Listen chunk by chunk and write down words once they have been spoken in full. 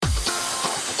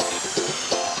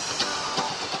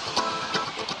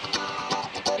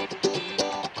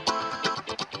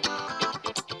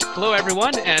Hello,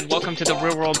 everyone, and welcome to the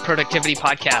Real World Productivity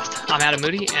Podcast. I'm Adam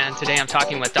Moody, and today I'm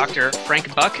talking with Dr.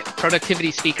 Frank Buck, productivity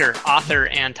speaker, author,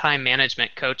 and time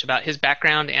management coach, about his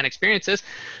background and experiences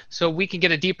so we can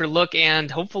get a deeper look and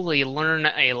hopefully learn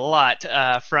a lot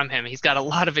from him. He's got a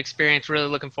lot of experience. Really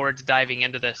looking forward to diving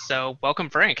into this. So welcome,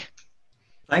 Frank.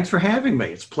 Thanks for having me.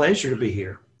 It's a pleasure to be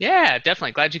here. Yeah,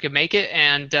 definitely. Glad you could make it.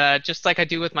 And just like I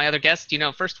do with my other guests,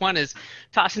 first one is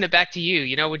tossing it back to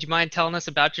you. Would you mind telling us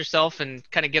about yourself and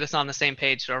kind of get us on the same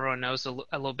page so everyone knows a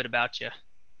little bit about you?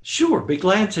 Sure, be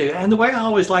glad to. And the way I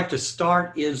always like to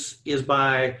start is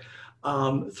by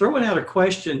throwing out a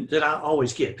question that I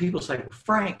always get. People say,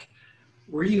 Frank,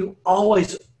 were you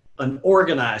always an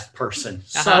organized person?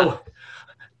 So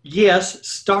yes,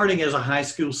 starting as a high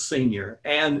school senior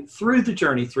and through the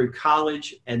journey through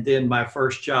college, and then my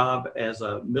first job as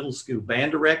a middle school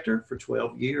band director for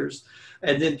 12 years,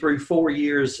 and then through 4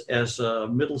 years as a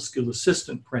middle school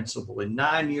assistant principal, and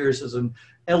 9 years as an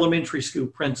elementary school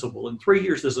principal, and 3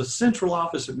 years as a central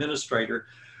office administrator.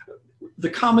 The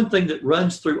common thing that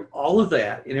runs through all of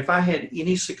that, and if I had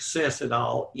any success at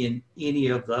all in any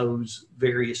of those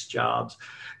various jobs,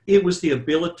 it was the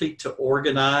ability to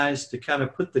organize, to kind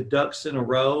of put the ducks in a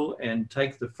row and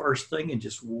take the first thing and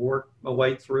just work my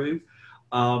way through,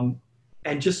 and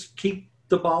just keep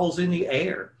the balls in the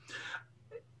air.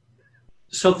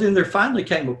 So then there finally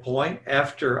came a point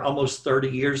after almost 30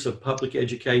 years of public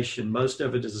education, most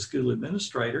of it as a school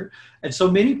administrator. And so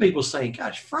many people say,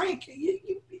 gosh, Frank,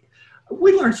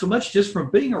 we learned so much just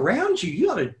from being around you.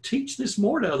 You ought to teach this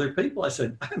more to other people. I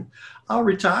said, I'll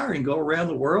retire and go around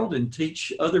the world and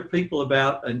teach other people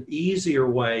about an easier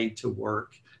way to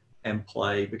work and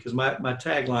play, because my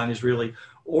tagline is really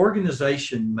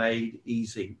organization made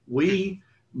easy. We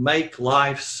make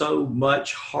life so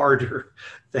much harder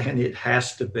than it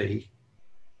has to be.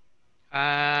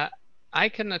 I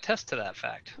can attest to that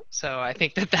fact. So I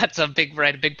think that's a big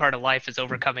part of life is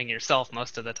overcoming yourself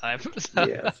most of the time. So.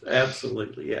 Yes,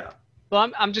 absolutely. Yeah. Well,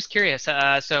 I'm just curious.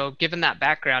 So given that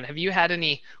background, have you had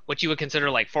any, what you would consider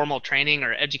like formal training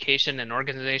or education in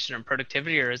organization and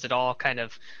productivity, or is it all kind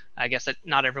of, I guess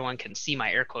not everyone can see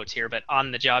my air quotes here, but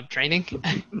on the job training?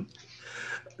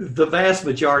 The vast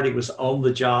majority was on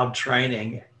the job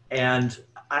training. And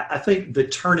I think the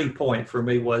turning point for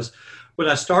me was when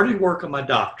I started work on my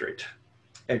doctorate.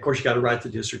 And of course, you got to write the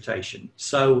dissertation.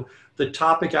 So the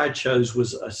topic I chose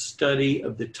was a study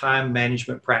of the time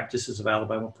management practices of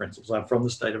Alabama principals. I'm from the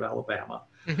state of Alabama.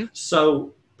 Mm-hmm.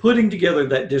 So putting together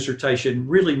that dissertation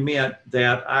really meant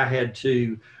that I had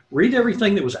to read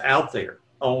everything that was out there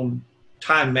on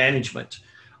time management.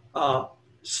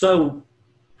 So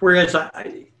whereas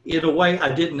in a way,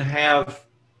 I didn't have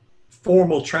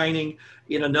formal training,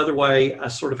 in another way, I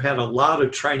sort of had a lot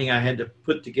of training I had to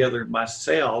put together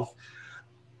myself.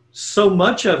 So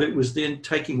much of it was then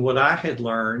taking what I had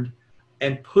learned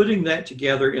and putting that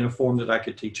together in a form that I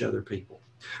could teach other people.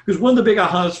 Because one of the big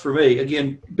ahas for me,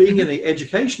 again, being in the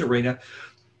education arena,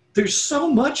 there's so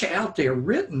much out there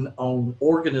written on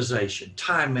organization,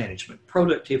 time management,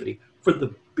 productivity for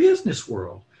the business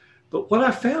world. But what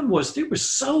I found was there was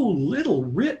so little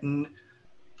written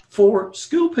for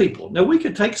school people. Now, we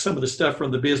could take some of the stuff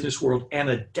from the business world and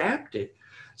adapt it.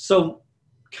 So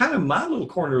kind of my little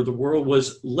corner of the world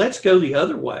was, let's go the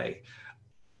other way.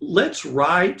 Let's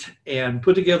write and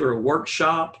put together a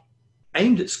workshop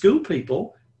aimed at school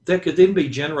people that could then be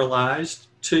generalized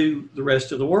to the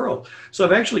rest of the world. So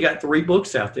I've actually got 3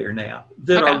 books out there now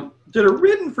that are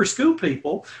written for school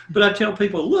people, but I tell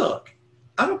people, look,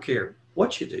 I don't care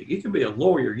what you do. You can be a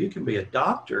lawyer, you can be a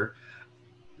doctor.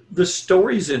 The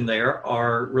stories in there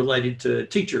are related to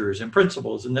teachers and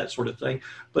principals and that sort of thing,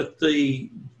 but the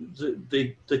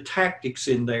tactics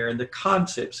in there and the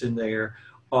concepts in there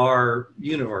are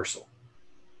universal.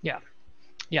 Yeah.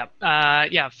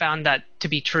 Found that to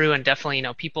be true, and definitely,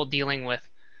 people dealing with,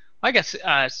 I guess,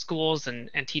 schools and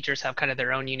teachers have kind of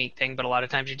their own unique thing, but a lot of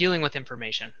times you're dealing with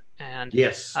information. And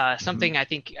yes, something I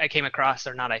think I came across,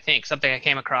 or not I think, something I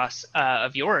came across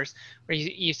of yours, where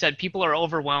you said people are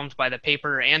overwhelmed by the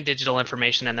paper and digital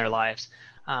information in their lives.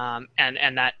 And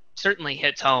that certainly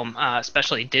hits home,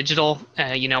 especially digital,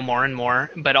 more and more,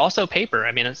 but also paper.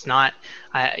 I mean, it's not,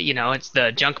 it's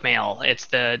the junk mail, it's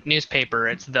the newspaper,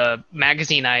 it's the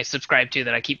magazine I subscribe to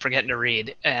that I keep forgetting to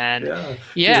read. And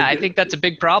I think that's a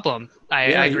big problem. I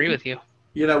agree with you.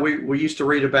 We used to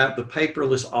read about the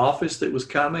paperless office that was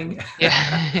coming. Yeah.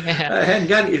 I hadn't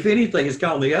gotten, if anything, it's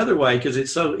gone the other way, because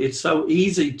it's so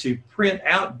easy to print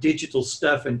out digital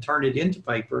stuff and turn it into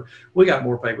paper. We got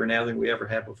more paper now than we ever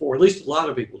had before. At least a lot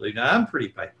of people do. Now, I'm pretty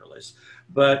paperless,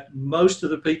 but most of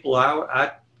the people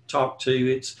I talk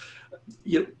to,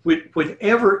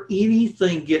 Whenever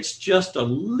anything gets just a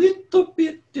little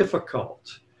bit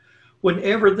difficult,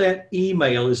 whenever that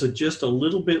email is just a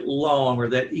little bit long or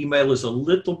that email is a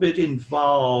little bit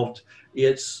involved,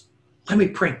 it's, let me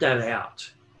print that out.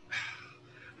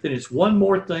 Then it's one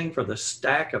more thing for the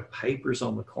stack of papers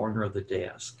on the corner of the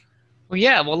desk. Well,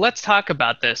 yeah, well, let's talk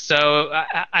about this. So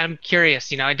I'm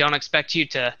curious, I don't expect you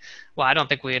to, well, I don't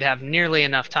think we would have nearly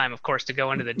enough time, of course, to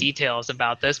go into the details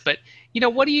about this, but,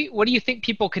 what do you think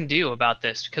people can do about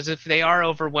this? Because if they are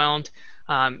overwhelmed,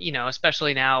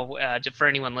 especially now, for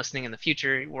anyone listening in the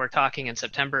future, we're talking in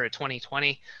September of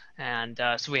 2020. And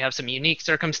so we have some unique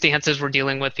circumstances we're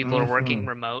dealing with. People are working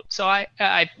remote. So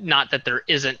I not that there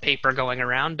isn't paper going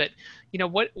around, but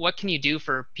what can you do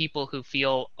for people who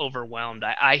feel overwhelmed?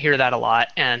 I hear that a lot,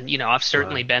 and I've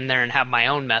certainly been there and have my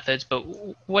own methods. But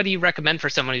what do you recommend for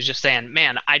someone who's just saying,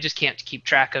 "Man, I just can't keep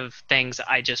track of things.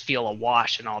 I just feel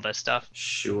awash and all this stuff."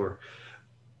 Sure.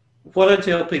 What I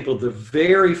tell people, the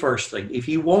very first thing, if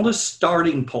you want a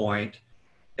starting point,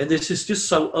 and this is just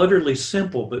so utterly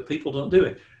simple, but people don't do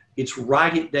it, it's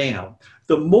write it down.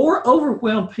 The more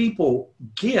overwhelmed people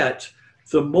get,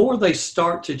 the more they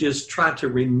start to just try to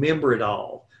remember it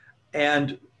all.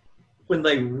 And when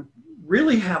they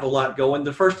really have a lot going,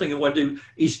 the first thing they want to do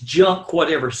is junk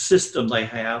whatever system they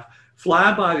have,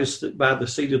 fly by the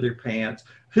seat of their pants,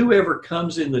 whoever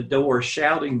comes in the door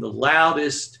shouting the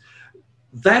loudest.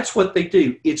 That's what they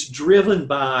do. It's driven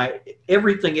by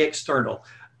everything external.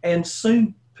 And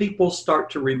soon people start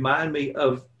to remind me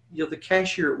of the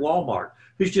cashier at Walmart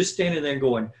who's just standing there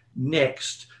going,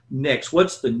 next.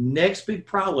 What's the next big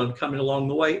problem coming along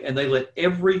the way? And they let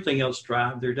everything else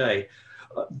drive their day.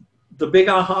 The big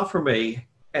aha for me,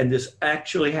 and this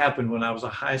actually happened when I was a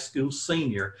high school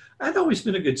senior. I'd always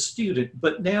been a good student,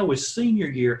 but now with senior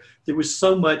year, there was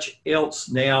so much else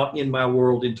now in my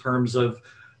world in terms of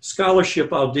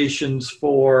scholarship auditions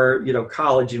for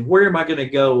college, and where am I going to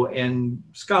go, and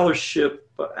scholarship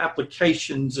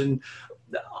applications, and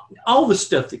all the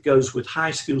stuff that goes with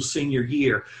high school senior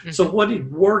year. Mm-hmm. So what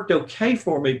had worked okay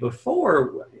for me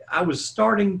before, I was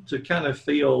starting to kind of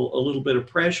feel a little bit of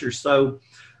pressure. So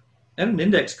I had an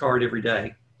index card every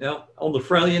day. On the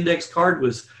front of the index card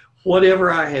was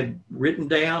whatever I had written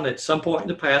down at some point in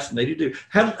the past and needed to do.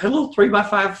 Had a little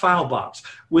 3x5 file box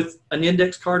with an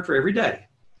index card for every day.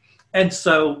 And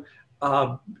so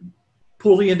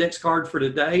pull the index card for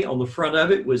today. On the front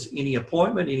of it was any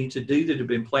appointment, any to-do that had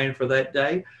been planned for that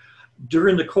day.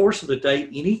 During the course of the day,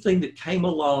 anything that came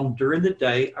along during the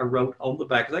day, I wrote on the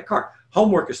back of that card.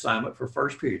 Homework assignment for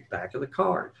first period, back of the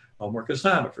card. Homework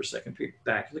assignment for second period,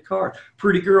 back of the card.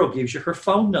 Pretty girl gives you her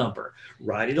phone number.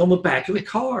 Write it on the back of the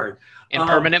card. In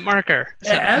permanent marker.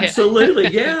 So, absolutely,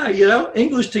 yeah.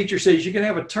 English teacher says you can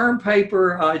have a term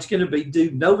paper. It's going to be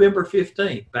due November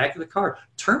 15th. Back of the card.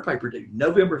 Term paper due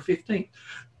November 15th.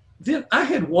 Then I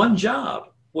had one job.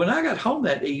 When I got home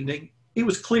that evening, it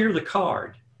was clear the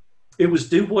card. It was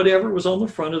do whatever was on the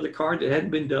front of the card that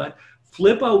hadn't been done.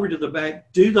 Flip over to the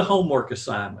back, do the homework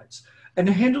assignments, and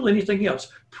handle anything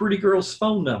else. Pretty girl's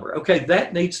phone number. Okay,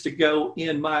 that needs to go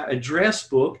in my address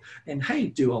book. And hey,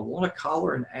 do I want to call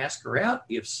her and ask her out?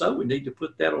 If so, we need to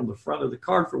put that on the front of the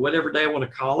card for whatever day I want to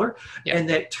call her. Yep. And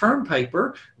that term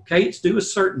paper, okay, it's due a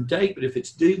certain date, but if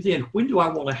it's due then, when do I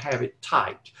want to have it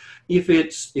typed? If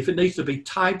it needs to be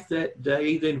typed that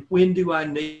day, then when do I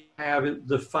need to have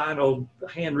the final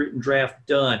handwritten draft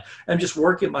done? I'm just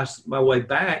working my way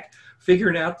back,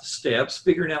 figuring out the steps,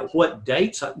 figuring out what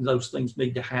dates those things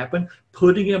need to happen,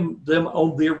 putting them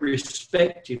on their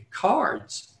respective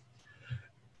cards.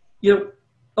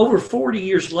 Over 40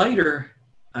 years later,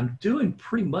 I'm doing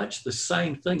pretty much the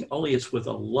same thing, only it's with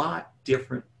a lot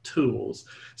different tools.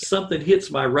 Something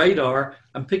hits my radar,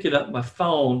 I'm picking up my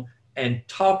phone and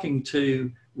talking to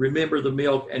Remember the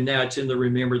Milk, and now it's in the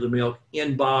Remember the Milk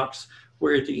inbox,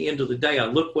 where at the end of the day, I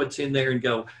look what's in there and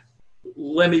go,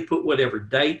 let me put whatever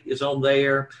date is on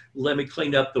there. Let me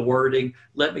clean up the wording.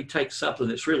 Let me take something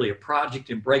that's really a project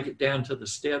and break it down to the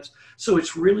steps. So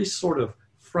it's really sort of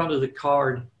front of the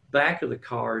card, back of the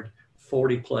card,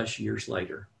 40 plus years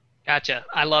later. Gotcha.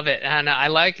 I love it. And I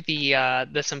like the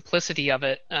simplicity of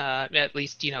it, at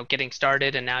least, getting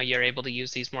started, and now you're able to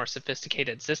use these more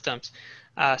sophisticated systems.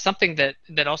 Something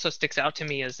that also sticks out to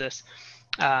me is this.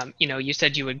 You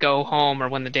said you would go home, or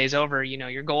when the day's over,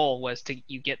 your goal was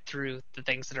you get through the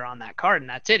things that are on that card, and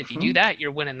that's it. If you do that,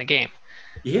 you're winning the game.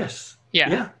 Yes.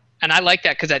 Yeah. And I like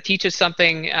that because that teaches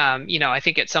something. I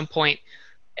think at some point,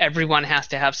 everyone has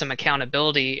to have some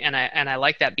accountability, and I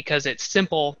like that because it's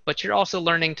simple, but you're also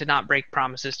learning to not break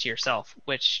promises to yourself,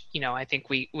 which, I think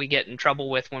we get in trouble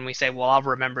with when we say, well, I'll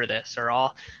remember this, or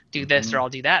I'll do this, or I'll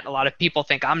do that. A lot of people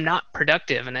think I'm not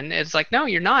productive, and then it's like, no,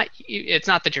 you're not. It's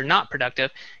not that you're not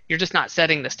productive, you're just not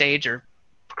setting the stage or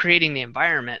creating the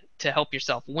environment to help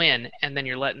yourself win, and then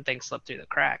you're letting things slip through the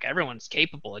crack. Everyone's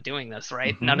capable of doing this,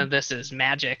 right? None of this is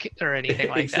magic or anything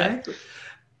like exactly.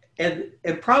 And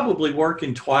probably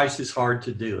working twice as hard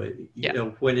to do it. You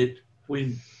know,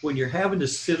 when you're having to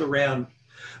sit around.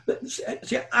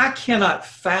 See, I cannot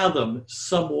fathom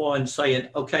someone saying,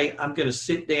 okay, I'm going to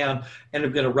sit down and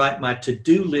I'm going to write my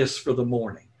to-do list for the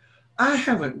morning. I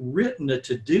haven't written a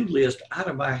to-do list out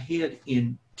of my head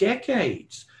in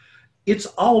decades. It's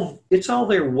all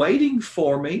there waiting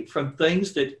for me from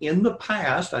things that in the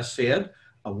past I said,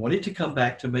 I want it to come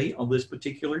back to me on this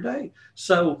particular day.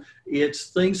 So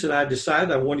it's things that I decided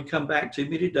I want to come back to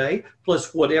me today,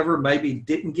 plus whatever maybe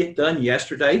didn't get done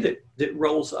yesterday that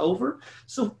rolls over.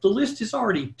 So the list is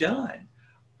already done.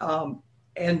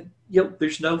 And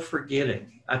there's no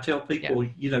forgetting. I tell people,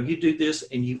 you do this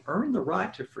and you earn the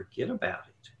right to forget about it.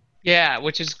 Yeah,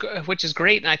 which is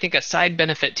great, and I think a side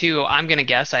benefit too. I'm gonna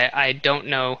guess. I don't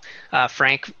know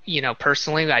Frank,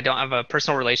 personally. I don't have a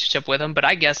personal relationship with him, but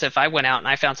I guess if I went out and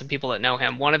I found some people that know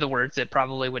him, one of the words that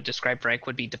probably would describe Frank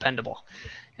would be dependable.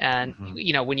 And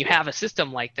when you have a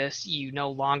system like this, you no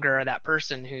longer are that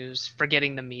person who's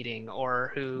forgetting the meeting,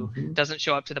 or who doesn't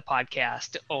show up to the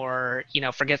podcast, or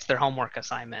forgets their homework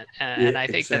assignment. And I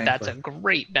think that's a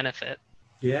great benefit.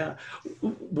 Yeah.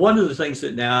 One of the things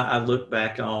that now I look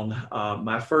back on,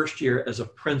 my first year as a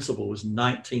principal was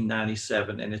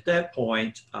 1997. And at that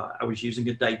point, I was using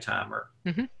a day timer.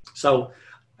 So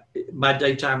my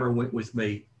day timer went with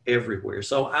me everywhere.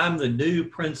 So I'm the new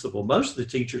principal. Most of the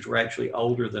teachers were actually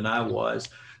older than I was.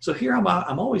 So here I'm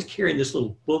always carrying this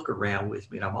little book around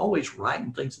with me, and I'm always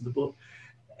writing things in the book.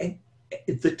 And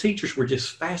the teachers were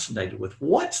just fascinated with,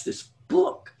 what's this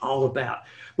book all about?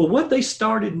 But what they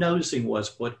started noticing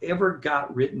was whatever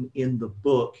got written in the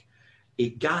book,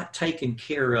 it got taken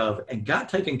care of, and got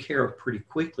taken care of pretty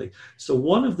quickly. So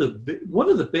one of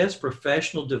the best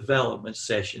professional development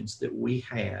sessions that we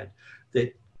had,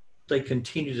 that they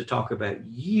continue to talk about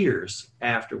years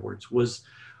afterwards, was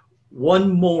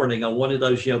one morning on one of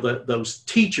those, those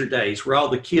teacher days where all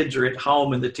the kids are at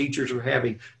home and the teachers are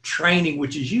having training,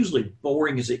 which is usually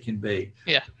boring as it can be.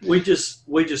 Yeah. We just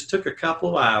took a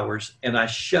couple of hours, and I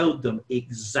showed them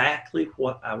exactly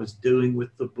what I was doing with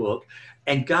the book,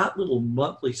 and got little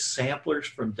monthly samplers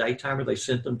from Daytimer. They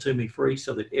sent them to me free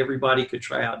so that everybody could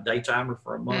try out Daytimer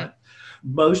for a month.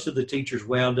 Most of the teachers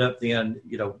wound up then,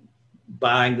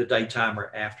 buying the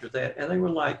Daytimer after that. And they were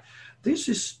like, this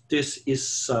is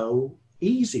so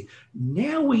easy.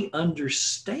 Now we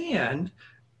understand,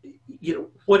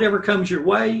 whatever comes your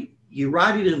way, you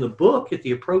write it in the book at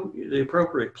the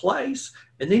appropriate place,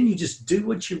 and then you just do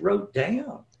what you wrote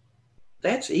down.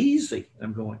 That's easy.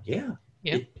 I'm going,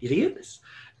 it is.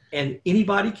 And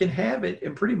anybody can have it,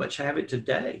 and pretty much have it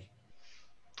today.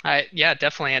 Yeah,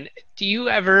 definitely. And do you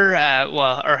ever,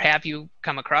 or have you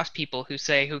come across people who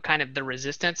kind of the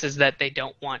resistance is that they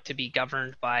don't want to be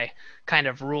governed by kind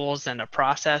of rules and a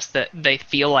process, that they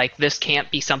feel like this can't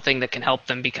be something that can help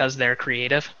them because they're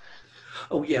creative?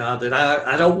 Oh yeah, that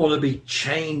I don't want to be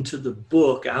chained to the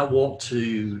book. I want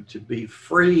to be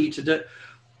free to do.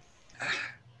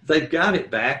 They've got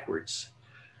it backwards.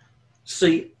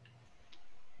 See,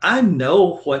 I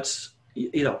know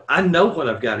I know what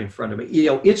I've got in front of me.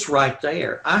 It's right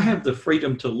there. I have the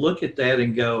freedom to look at that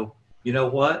and go, you know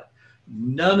what?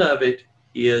 None of it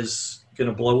is going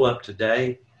to blow up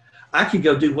today. I can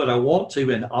go do what I want to,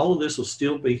 and all of this will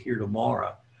still be here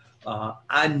tomorrow.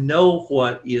 I know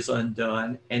what is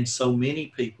undone, and so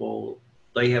many people,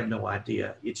 they have no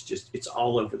idea. It's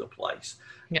all over the place.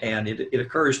 Yeah. And it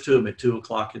occurs to them at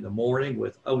 2:00 in the morning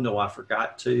with, oh no, I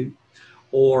forgot to,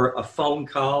 or a phone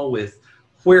call with,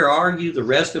 where are you? The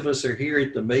rest of us are here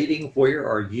at the meeting. Where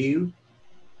are you?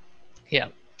 Yeah.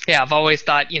 Yeah. I've always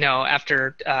thought,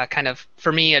 after kind of,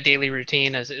 for me, a daily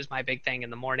routine is my big thing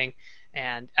in the morning.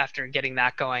 And after getting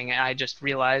that going, I just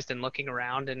realized, and looking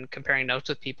around and comparing notes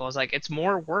with people, I was like, it's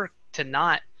more work to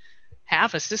not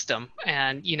have a system,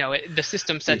 and the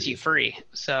system sets you free.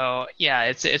 So yeah,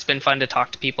 it's been fun to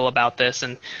talk to people about this,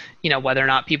 and whether or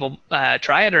not people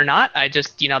try it or not, I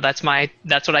just that's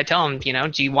what I tell them.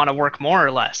 Do you want to work more or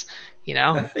less?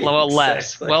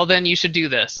 Less. Well, then you should do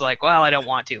this. Like, well, I don't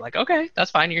want to. Like, okay,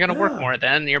 that's fine. You're gonna work more.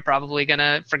 Then you're probably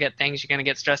gonna forget things. You're gonna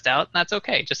get stressed out, and that's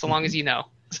okay, just so long as you know.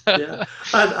 Yeah,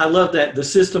 I love that. The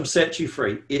system sets you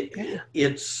free. Yeah.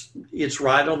 It's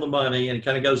right on the money, and it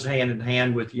kind of goes hand in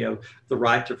hand with the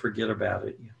right to forget about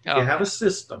it. If you Oh have a yeah.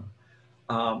 system,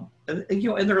 and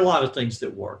there are a lot of things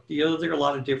that work. There are a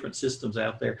lot of different systems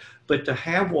out there, but to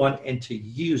have one and to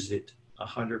use it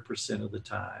 100% of the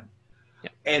time, Yeah.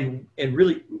 and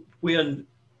really when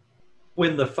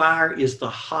the fire is the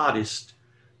hottest,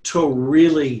 to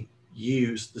really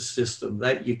use the system.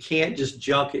 That you can't just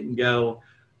junk it and go,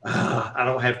 I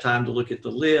don't have time to look at the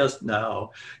list.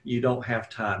 No, you don't have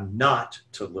time not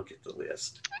to look at the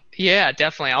list. Yeah,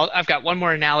 definitely. I've got one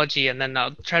more analogy, and then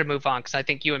I'll try to move on because I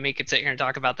think you and me could sit here and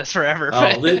talk about this forever.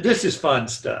 But Oh, this is fun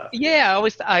stuff. yeah,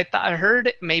 I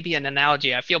heard maybe an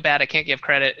analogy. I feel bad. I can't give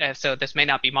credit, so this may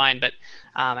not be mine, but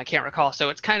I can't recall. So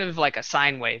it's kind of like a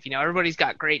sine wave. Everybody's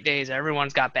got great days.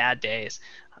 Everyone's got bad days.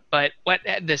 But what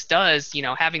this does,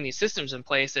 having these systems in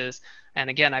place is, and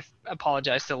again, I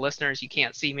apologize to the listeners. You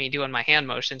can't see me doing my hand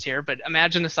motions here, but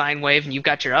imagine a sine wave, and you've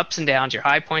got your ups and downs, your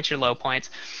high points, your low points.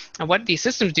 And what these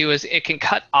systems do is it can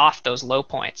cut off those low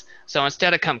points. So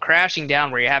instead of come crashing down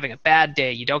where you're having a bad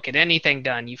day, you don't get anything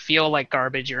done, you feel like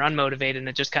garbage, you're unmotivated, and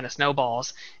it just kind of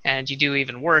snowballs, and you do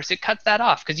even worse. It cuts that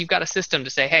off because you've got a system to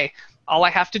say, hey, all I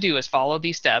have to do is follow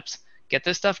these steps, get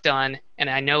this stuff done, and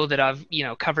I know that I've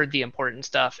covered the important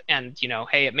stuff, and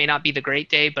hey, it may not be the great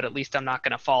day, but at least I'm not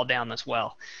going to fall down this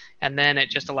well. And then it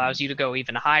just allows you to go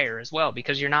even higher as well,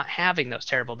 because you're not having those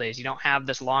terrible days. You don't have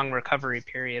this long recovery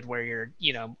period where you're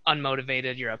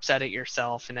unmotivated, you're upset at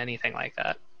yourself, and anything like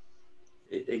that.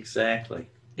 Exactly.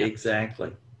 Yeah.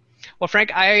 Exactly. Well,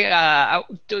 Frank, I'll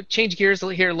change gears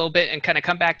here a little bit and kind of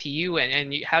come back to you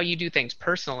and how you do things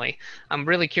personally. I'm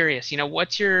really curious.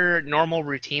 What's your normal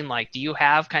routine like? Do you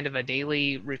have kind of a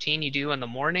daily routine you do in the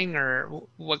morning, or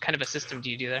what kind of a system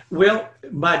do you do there? Well,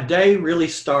 my day really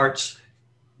starts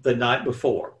the night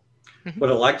before. Mm-hmm. What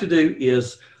I like to do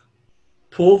is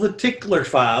pull the tickler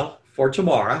file for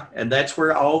tomorrow, and that's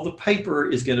where all the paper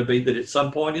is going to be that at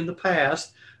some point in the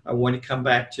past I want to come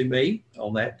back to me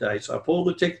on that day. So I pull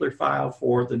the tickler file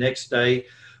for the next day,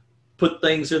 put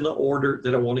things in the order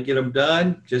that I want to get them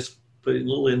done, just put it in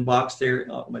a little inbox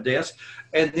there on my desk,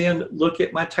 and then look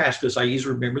at my tasks because I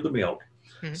usually remember the milk.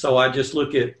 Mm-hmm. So I just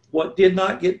look at what did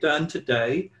not get done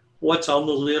today, what's on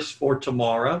the list for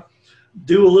tomorrow,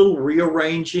 do a little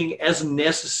rearranging as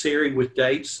necessary with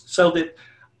dates so that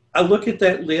I look at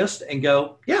that list and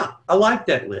go, yeah, I like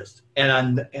that list.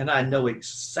 And I know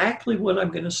exactly what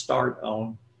I'm going to start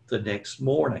on the next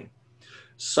morning.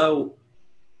 So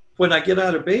when I get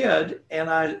out of bed and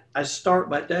I start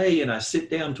my day and I sit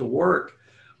down to work,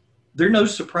 there are no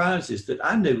surprises that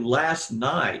I knew last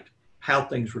night how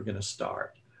things were going to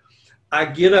start. I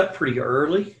get up pretty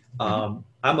early. I'm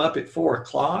up at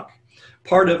 4:00.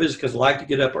 Part of it is because I like to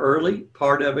get up early.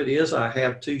 Part of it is I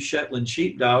have 2 Shetland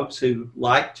sheepdogs who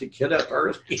like to get up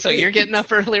early. So you're getting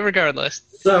up early regardless.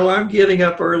 So I'm getting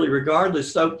up early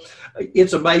regardless. So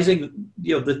it's amazing,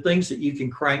 the things that you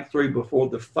can crank through before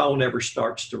the phone ever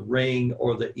starts to ring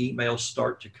or the emails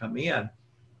start to come in.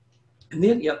 And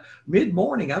then,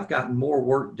 mid-morning, I've gotten more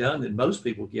work done than most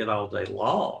people get all day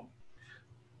long.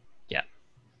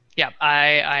 Yeah,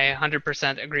 I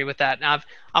 100% agree with that. Now,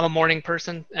 I'm a morning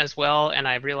person as well, and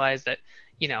I realize that,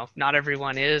 not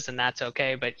everyone is, and that's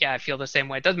okay. But yeah, I feel the same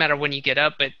way. It doesn't matter when you get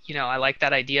up, but, I like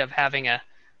that idea of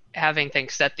having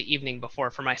things set the evening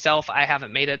before. For myself, I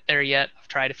haven't made it there yet. I've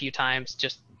tried a few times,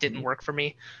 just didn't work for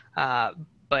me.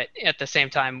 But at the same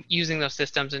time, using those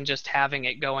systems and just having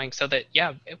it going so that,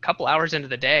 a couple hours into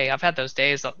the day, I've had those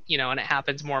days, and it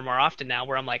happens more and more often now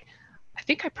where I'm like, I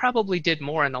think I probably did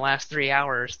more in the last 3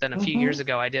 hours than a few years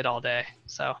ago I did all day.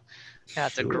 So yeah,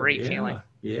 it's a great feeling.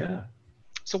 Yeah.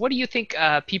 So what do you think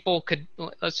people could,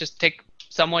 let's just take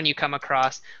someone you come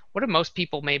across, what are most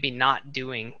people maybe not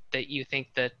doing that you think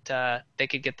that they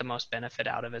could get the most benefit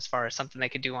out of as far as something they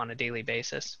could do on a daily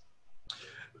basis?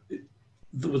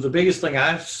 The biggest thing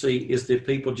I see is that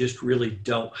people just really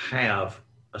don't have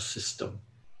a system,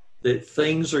 that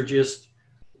things are just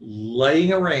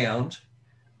laying around,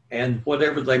 and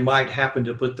whatever they might happen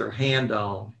to put their hand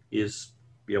on is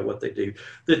what they do.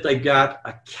 That they've got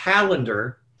a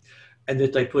calendar and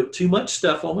that they put too much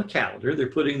stuff on the calendar. They're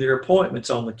putting their appointments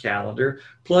on the calendar.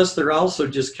 Plus, they're also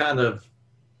just kind of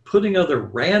putting other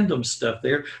random stuff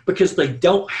there because they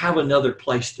don't have another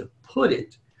place to put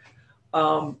it.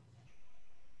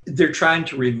 They're trying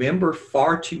to remember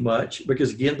far too much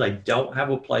because, again, they don't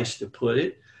have a place to put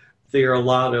it. There are a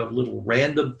lot of little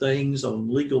random things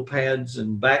on legal pads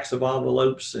and backs of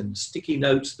envelopes and sticky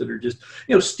notes that are just,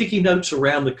 sticky notes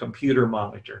around the computer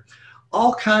monitor,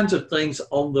 all kinds of things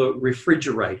on the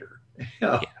refrigerator.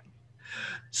 Yeah.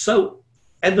 So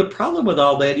And the problem with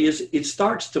all that is it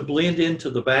starts to blend into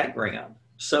the background.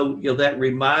 So, that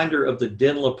reminder of the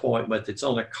dental appointment that's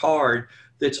on a card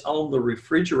that's on the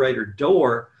refrigerator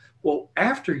door. Well,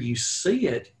 after you see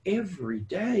it every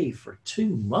day for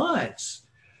 2 months,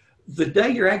 the day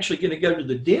you're actually going to go to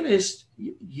the dentist,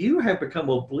 you have become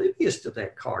oblivious to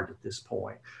that card at this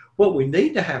point. What we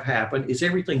need to have happen is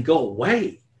everything go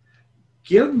away.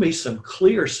 Give me some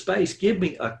clear space. Give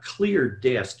me a clear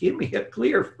desk. Give me a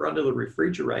clear front of the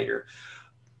refrigerator.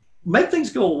 Make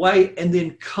things go away and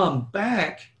then come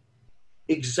back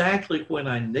exactly when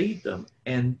I need them.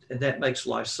 And that makes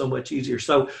life so much easier.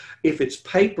 So if it's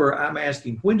paper, I'm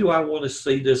asking, when do I want to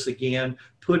see this again?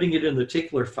 Putting it in the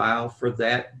tickler file for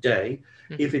that day.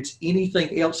 Mm-hmm. If it's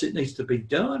anything else that needs to be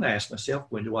done, I ask myself,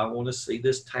 when do I want to see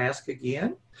this task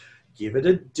again? Give it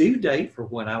a due date for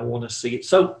when I want to see it.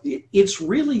 So it's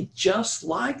really just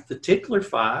like the tickler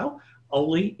file,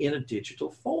 only in a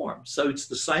digital form. So it's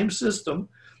the same system.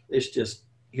 It's just,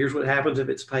 here's what happens if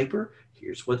it's paper.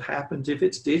 Here's what happens if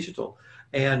it's digital.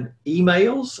 And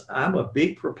emails, I'm a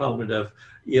big proponent of,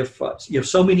 if you have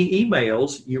so many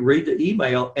emails, you read the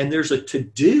email and there's a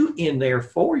to-do in there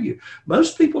for you.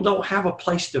 Most people don't have a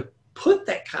place to put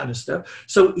that kind of stuff.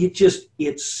 So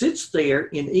it sits there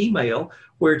in email,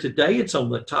 where today it's on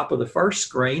the top of the first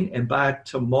screen, and by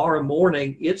tomorrow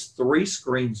morning, it's 3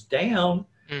 screens down.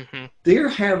 Mm-hmm. They're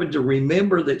having to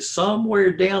remember that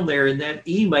somewhere down there in that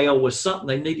email was something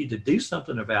they needed to do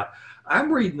something about.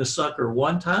 I'm reading the sucker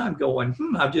one time going,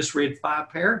 I've just read 5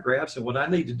 paragraphs, and what I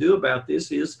need to do about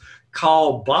this is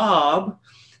call Bob.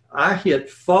 I hit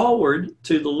forward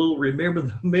to the little Remember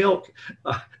the Milk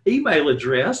email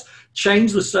address,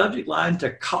 change the subject line to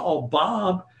call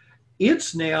Bob.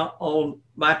 It's now on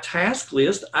my task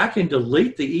list. I can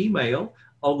delete the email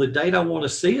on the date I want to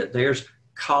see it. There's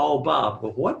call Bob.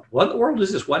 But what in the world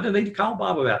is this? What do I need to call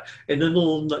Bob about? And then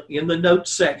in the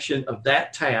notes section of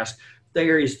that task,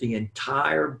 there is the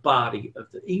entire body of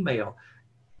the email.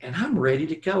 And I'm ready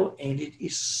to go. And it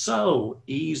is so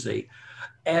easy.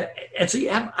 And see,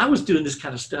 I was doing this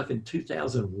kind of stuff in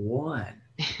 2001.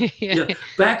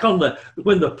 Back on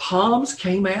when the Palms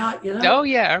came out, Oh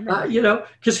yeah, I remember.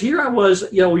 Because here I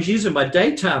was using my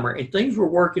day timer and things were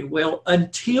working well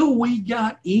until we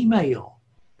got email.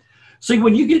 See,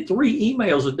 when you get 3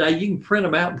 emails a day, you can print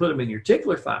them out and put them in your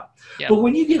tickler file. Yep. But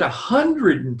when you get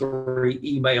 103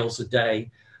 emails a day,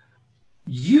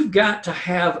 you've got to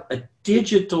have a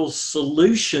digital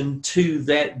solution to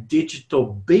that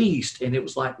digital beast. And it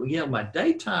was like, well, my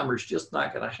day timer is just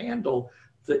not going to handle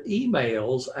the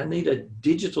emails. I need a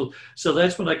digital. So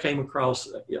that's when I came across,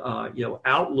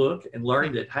 Outlook, and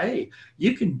learned that, hey,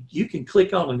 you can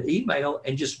click on an email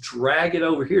and just drag it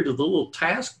over here to the little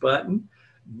task button.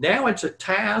 Now it's a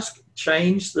task.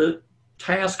 Change the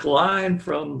task line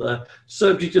from the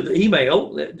subject of the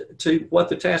email to what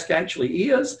the task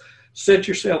actually is. Set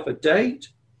yourself a date.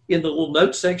 In the little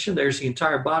notes section, there's the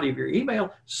entire body of your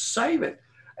email. Save it.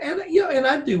 And and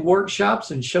I do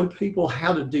workshops and show people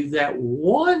how to do that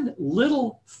one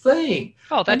little thing.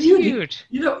 Oh, that's huge.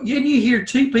 And you hear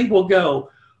 2 people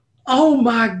go, "Oh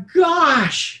my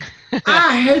gosh,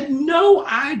 I had no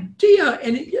idea,"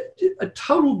 and a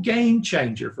total game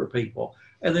changer for people.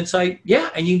 And then say, yeah,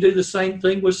 and you can do the same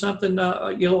thing with something,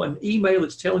 an email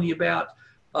that's telling you about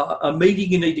a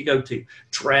meeting you need to go to.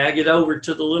 Drag it over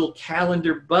to the little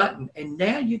calendar button, and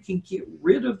now you can get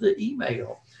rid of the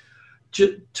email.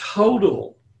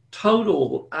 Total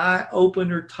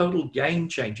eye-opener, total game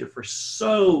changer for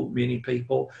so many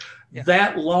people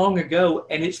that long ago.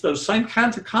 And it's those same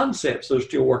kinds of concepts that are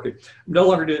still working. I'm no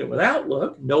longer doing it with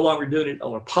Outlook, no longer doing it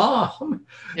on a Palm,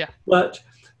 but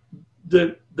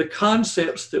the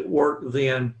concepts that work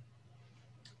then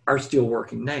are still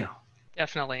working now.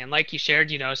 Definitely. And like you shared,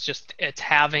 it's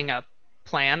having a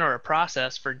plan or a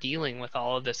process for dealing with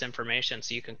all of this information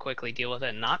so you can quickly deal with it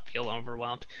and not feel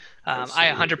overwhelmed.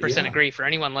 I 100% agree. For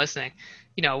anyone listening,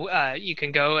 you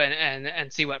can go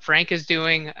and see what Frank is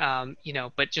doing,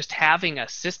 but just having a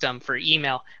system for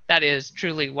email, that is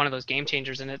truly one of those game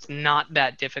changers, and it's not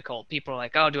that difficult. People are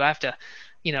like, oh, do I have to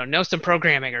know some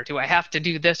programming, or do I have to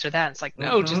do this or that? It's like,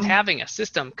 no, just having a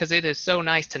system, because it is so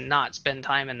nice to not spend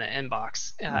time in the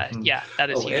inbox. That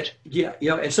is huge.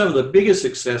 And some of the biggest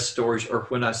success stories are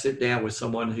when I sit down with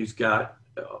someone who's got,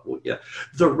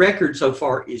 the record so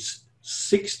far is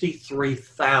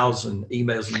 63,000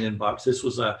 emails in the inbox. This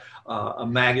was a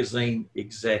magazine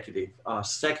executive.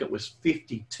 Second was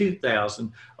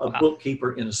 52,000, a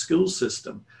bookkeeper in a school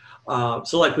system.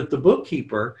 So like with the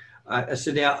bookkeeper, I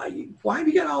said, now, why have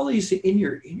you got all these in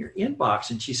your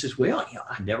inbox? And she says, well,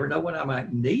 I never know when I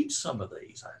might need some of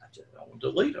these. I just don't want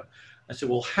to delete them. I said,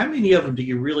 well, how many of them do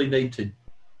you really need to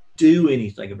do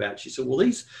anything about? She said, well,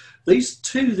 these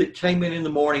two that came in the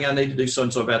morning, I need to do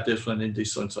so-and-so about this one, I need to do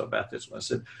so-and-so about this one. I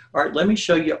said, all right, let me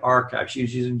show you archive. She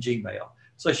was using Gmail.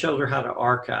 So I showed her how to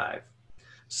archive.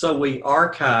 So we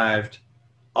archived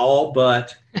all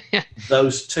but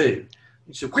those two.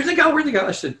 She said, where'd they go? Where'd they go?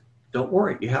 I said, don't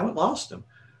worry, you haven't lost them.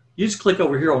 You just click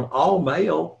over here on all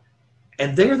mail,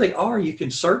 and there they are. You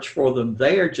can search for them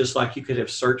there, just like you could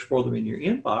have searched for them in your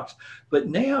inbox. But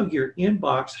now your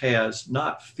inbox has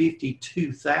not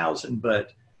 52,000,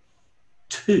 but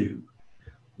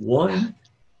one,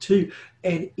 two.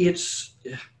 And it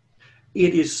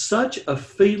is such a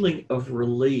feeling of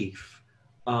relief.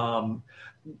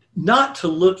 Not to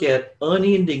look at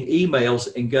unending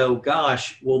emails and go,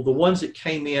 gosh, well, the ones that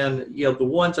came in, the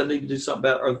ones I need to do something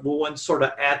about are the ones sort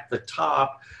of at the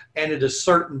top. And at a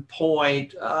certain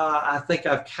point, I think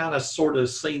I've kind of sort of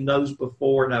seen those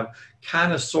before, and I've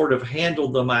kind of sort of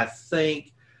handled them, I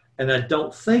think. And I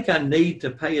don't think I need to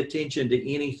pay attention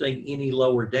to anything any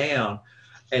lower down.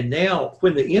 And now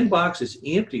when the inbox is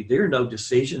empty, there are no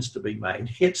decisions to be made.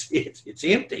 It's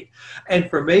empty. And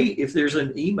for me, if there's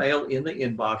an email in the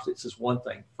inbox that says one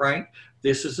thing, Frank,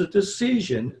 this is a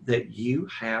decision that you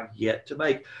have yet to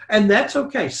make. And that's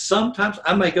okay. Sometimes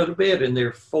I may go to bed and there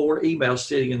are 4 emails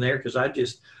sitting in there because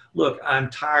I'm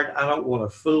tired. I don't want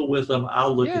to fool with them.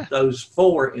 I'll look at those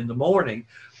 4 in the morning.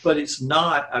 But it's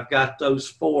not, I've got those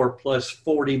 4 plus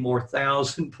 40 more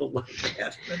thousand below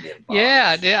that.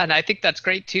 Yeah, and I think that's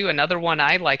great too. Another one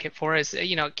I like it for is,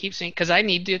 it keeps me, because I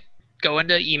need to go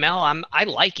into email. I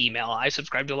like email. I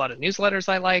subscribe to a lot of newsletters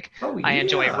I like. Oh, yeah. I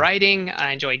enjoy writing.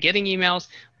 I enjoy getting emails.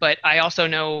 But I also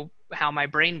know how my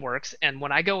brain works. And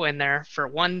when I go in there for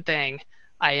one thing,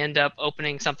 I end up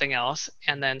opening something else,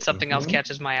 and then something else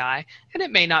catches my eye. And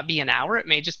it may not be an hour, it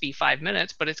may just be 5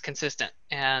 minutes, but it's consistent.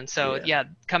 And so,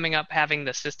 coming up, having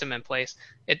the system in place,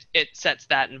 it sets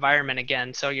that environment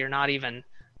again, so you're not even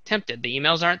tempted. The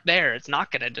emails aren't there. It's not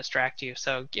going to distract you.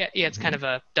 So, it's kind of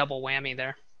a double whammy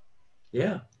there.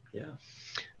 Yeah.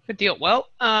 Good deal. Well,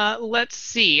 let's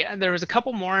see. There was a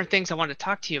couple more things I wanted to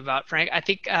talk to you about, Frank. I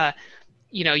think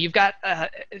you've got a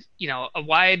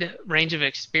wide range of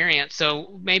experience.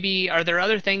 So maybe are there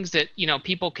other things that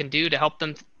people can do to help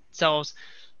themselves,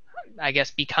 I guess,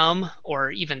 become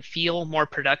or even feel more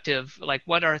productive? Like,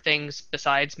 what are things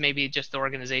besides maybe just the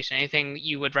organization? Anything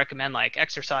you would recommend, like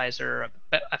exercise or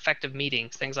effective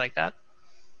meetings, things like that?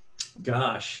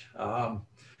 Gosh,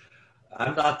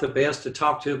 I'm not the best to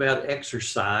talk to about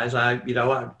exercise.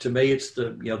 To me, it's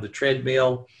the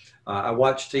treadmill. I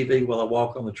watch TV while I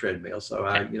walk on the treadmill. So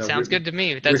sounds good to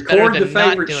me. That's record better than the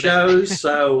favorite not doing shows. It.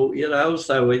 So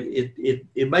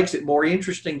it makes it more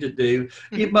interesting to do.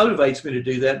 It motivates me to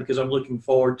do that because I'm looking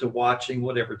forward to watching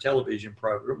whatever television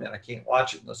program, and I can't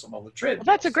watch it unless I'm on the treadmill.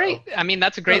 Well, that's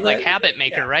a great habit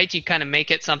maker, right? You kind of make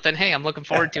it something. Hey, I'm looking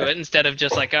forward to it instead of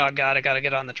just like, oh God, I got to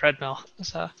get on the treadmill.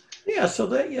 So. Yeah, so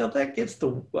that gets a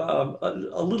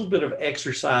little bit of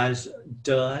exercise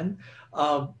done.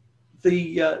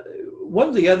 One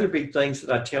of the other big things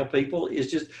that I tell people is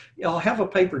just have a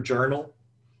paper journal.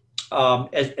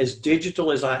 As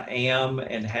digital as I am,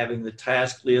 and having the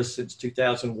task list since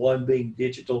 2001 being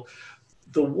digital,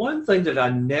 the one thing that I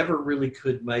never really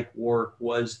could make work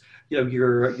was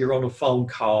you're on a phone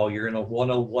call, you're in a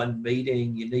one-on-one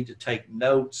meeting, you need to take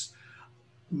notes.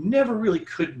 Never really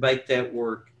could make that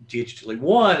work digitally.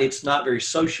 One, it's not very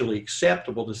socially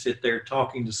acceptable to sit there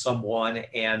talking to someone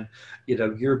and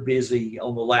you're busy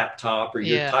on the laptop or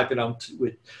you're typing on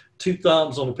with 2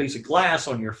 thumbs on a piece of glass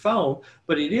on your phone.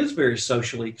 But it is very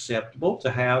socially acceptable to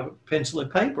have pencil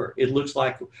and paper. It looks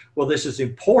like, well, this is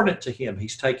important to him.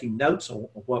 He's taking notes on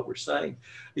what we're saying.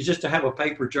 It's just to have a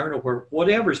paper journal where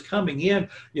whatever's coming in,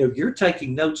 you're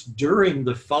taking notes during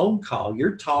the phone call.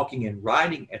 You're talking and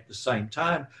writing at the same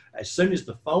time. As soon as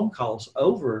the phone call's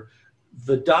over,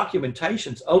 the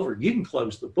documentation's over, you can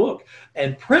close the book.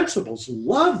 And principals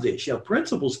love this.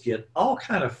 Principals get all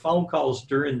kind of phone calls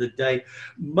during the day.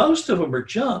 Most of them are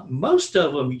junk. Most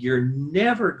of them you're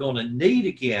never going to need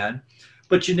again,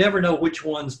 but you never know which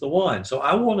one's the one. So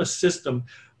I want a system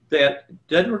that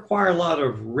doesn't require a lot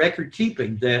of record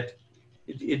keeping, that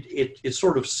it's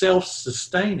sort of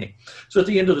self-sustaining. So at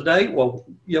the end of the day, well,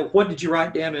 what did you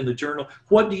write down in the journal?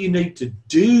 What do you need to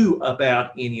do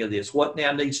about any of this? What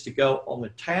now needs to go on the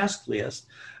task list?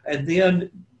 And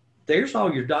then there's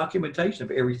all your documentation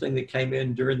of everything that came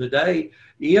in during the day.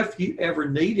 If you ever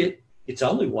need it, it's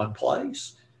only one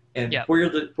place. And where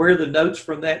are the notes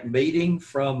from that meeting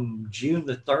from June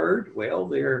the 3rd? Well,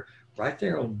 they're right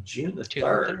there on June the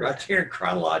 3rd, right there in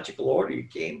chronological order. You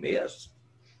can't miss.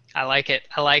 I like it.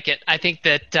 I think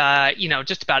that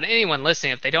just about anyone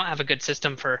listening, if they don't have a good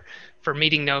system for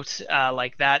meeting notes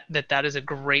like that, that is a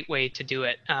great way to do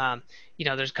it.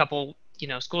 There's a couple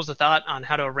schools of thought on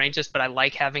how to arrange this, but I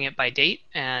like having it by date,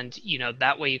 and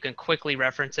that way you can quickly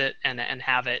reference it and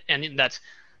have it, and that's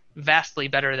vastly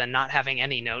better than not having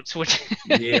any notes, which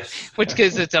Yes. which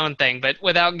is its own thing. But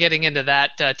without getting into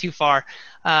that too far,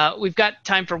 we've got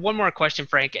time for one more question,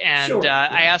 Frank, and Sure.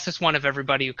 I ask this one of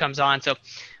everybody who comes on. So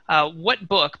what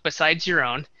book besides your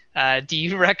own do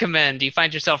you recommend? Do you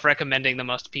find yourself recommending the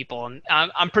most to people? And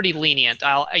I'm pretty lenient.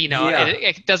 Yeah.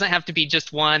 It doesn't have to be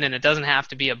just one, and it doesn't have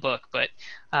to be a book, but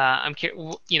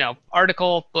article,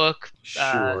 book,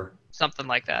 Sure. something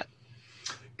like that.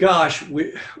 Gosh,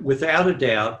 without a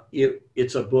doubt,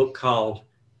 it's a book called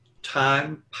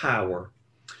Time Power.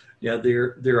 Yeah,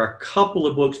 there are a couple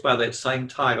of books by that same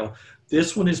title.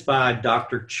 This one is by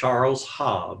Dr. Charles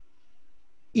Hobbs.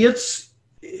 It's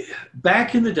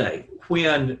back in the day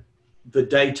when the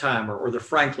Daytimer or the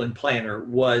Franklin Planner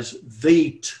was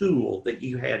the tool that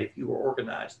you had if you were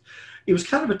organized. It was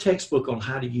kind of a textbook on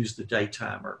how to use the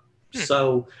Daytimer.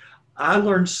 So I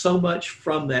learned so much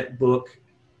from that book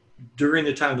during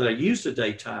the time that I used a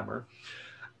Daytimer,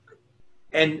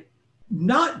 and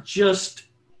not just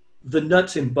the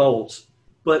nuts and bolts,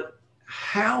 but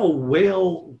how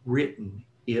well written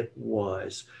it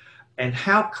was and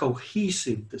how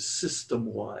cohesive the system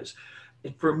was.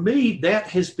 And for me, that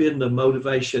has been the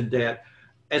motivation that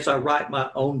as I write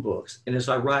my own books and as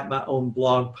I write my own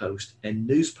blog posts and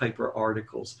newspaper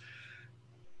articles,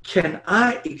 can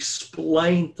I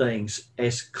explain things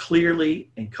as clearly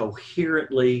and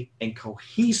coherently and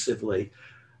cohesively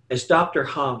as Dr.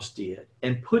 Hobbs did,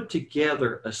 and put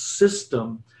together a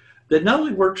system that not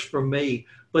only works for me,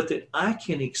 but that I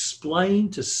can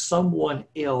explain to someone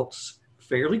else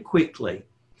fairly quickly,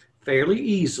 fairly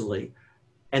easily,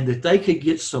 and that they could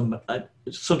get some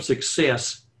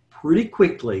success pretty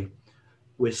quickly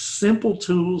with simple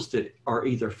tools that are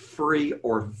either free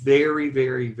or very,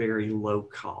 very, very low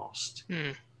cost.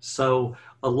 So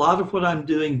a lot of what I'm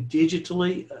doing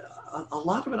digitally, a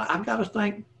lot of it I've got to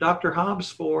thank Dr.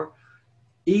 Hobbs for,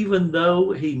 even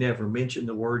though he never mentioned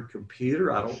the word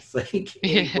computer, I don't think,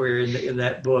 anywhere in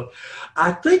that book.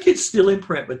 I think it's still in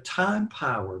print, but Time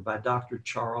Power by Dr.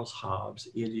 Charles Hobbs,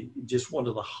 it is just one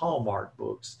of the hallmark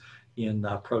books in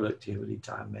productivity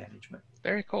time management.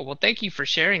 Very cool. Well, thank you for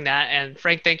sharing that. And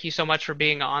Frank, thank you so much for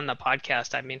being on the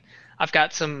podcast. I mean, I've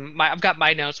got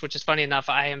my notes, which is funny enough.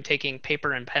 I am taking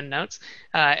paper and pen notes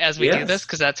as we do this,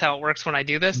 because that's how it works when I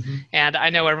do this. Mm-hmm. And I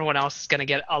know everyone else is going to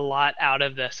get a lot out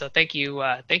of this. So thank you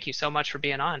so much for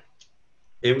being on.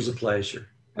 It was a pleasure.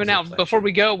 Now, before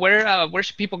we go, where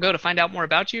should people go to find out more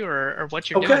about you or what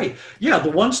you're doing? Okay. Yeah,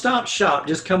 the one-stop shop.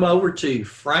 Just come over to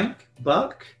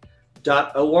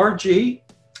frankbuck.org.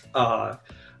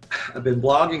 I've been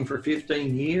blogging for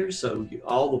 15 years, so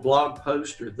all the blog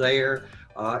posts are there.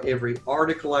 Every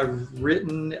article I've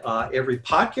written, every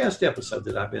podcast episode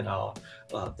that I've been on,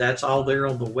 that's all there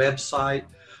on the website.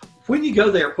 When you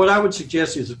go there, what I would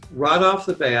suggest is right off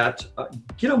the bat,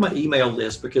 get on my email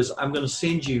list, because I'm going to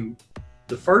send you,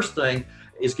 the first thing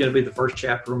is going to be the first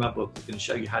chapter of my book. It's going to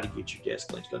show you how to get your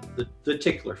desk links, the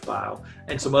tickler file,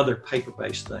 and some other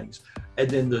paper-based things. And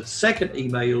then the second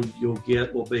email you'll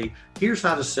get will be, here's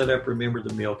how to set up Remember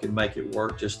the Milk and make it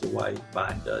work just the way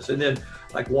mine does. And then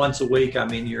like once a week,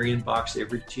 I'm in your inbox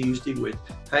every Tuesday with,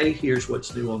 hey, here's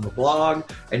what's new on the blog.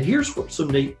 And here's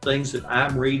some neat things that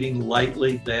I'm reading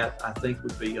lately that I think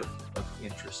would be of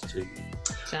interest to you.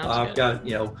 I've got,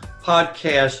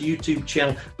 podcast, YouTube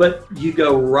channel, but you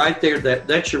go right there.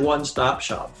 That's your one-stop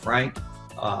shop,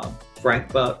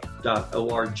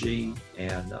 frankbuck.org,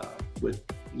 and would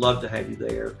love to have you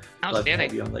there. Love to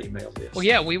have you on the email list. Well,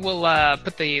 yeah, we will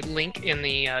put the link in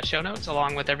the show notes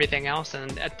along with everything else. And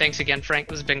thanks again, Frank.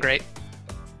 This has been great.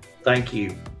 Thank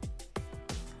you.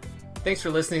 Thanks for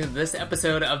listening to this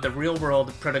episode of the Real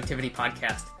World Productivity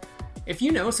Podcast. If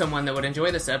you know someone that would enjoy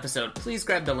this episode, please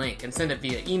grab the link and send it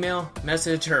via email,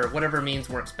 message, or whatever means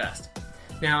works best.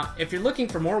 Now, if you're looking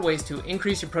for more ways to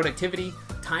increase your productivity,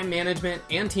 time management,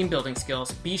 and team building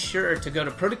skills, be sure to go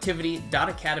to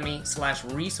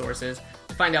productivity.academy/resources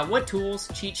to find out what tools,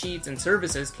 cheat sheets, and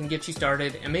services can get you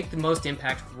started and make the most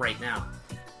impact right now.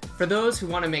 For those who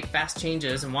want to make fast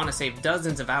changes and want to save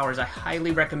dozens of hours, I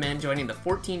highly recommend joining the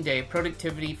 14-day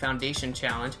Productivity Foundation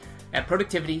Challenge at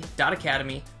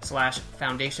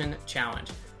productivity.academy/foundation challenge.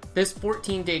 This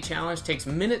 14-day challenge takes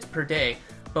minutes per day,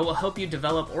 but will help you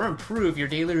develop or improve your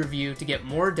daily review to get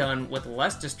more done with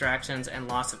less distractions and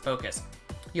loss of focus.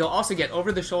 You'll also get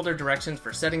over-the-shoulder directions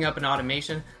for setting up an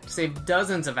automation to save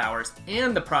dozens of hours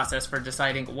and the process for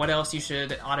deciding what else you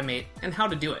should automate and how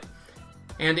to do it.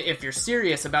 And if you're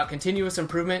serious about continuous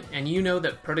improvement and you know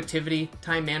that productivity,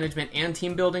 time management, and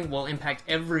team building will impact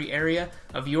every area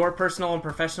of your personal and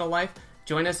professional life,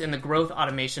 join us in the Growth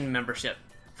Automation membership.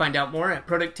 Find out more at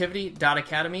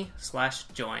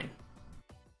productivity.academy/join.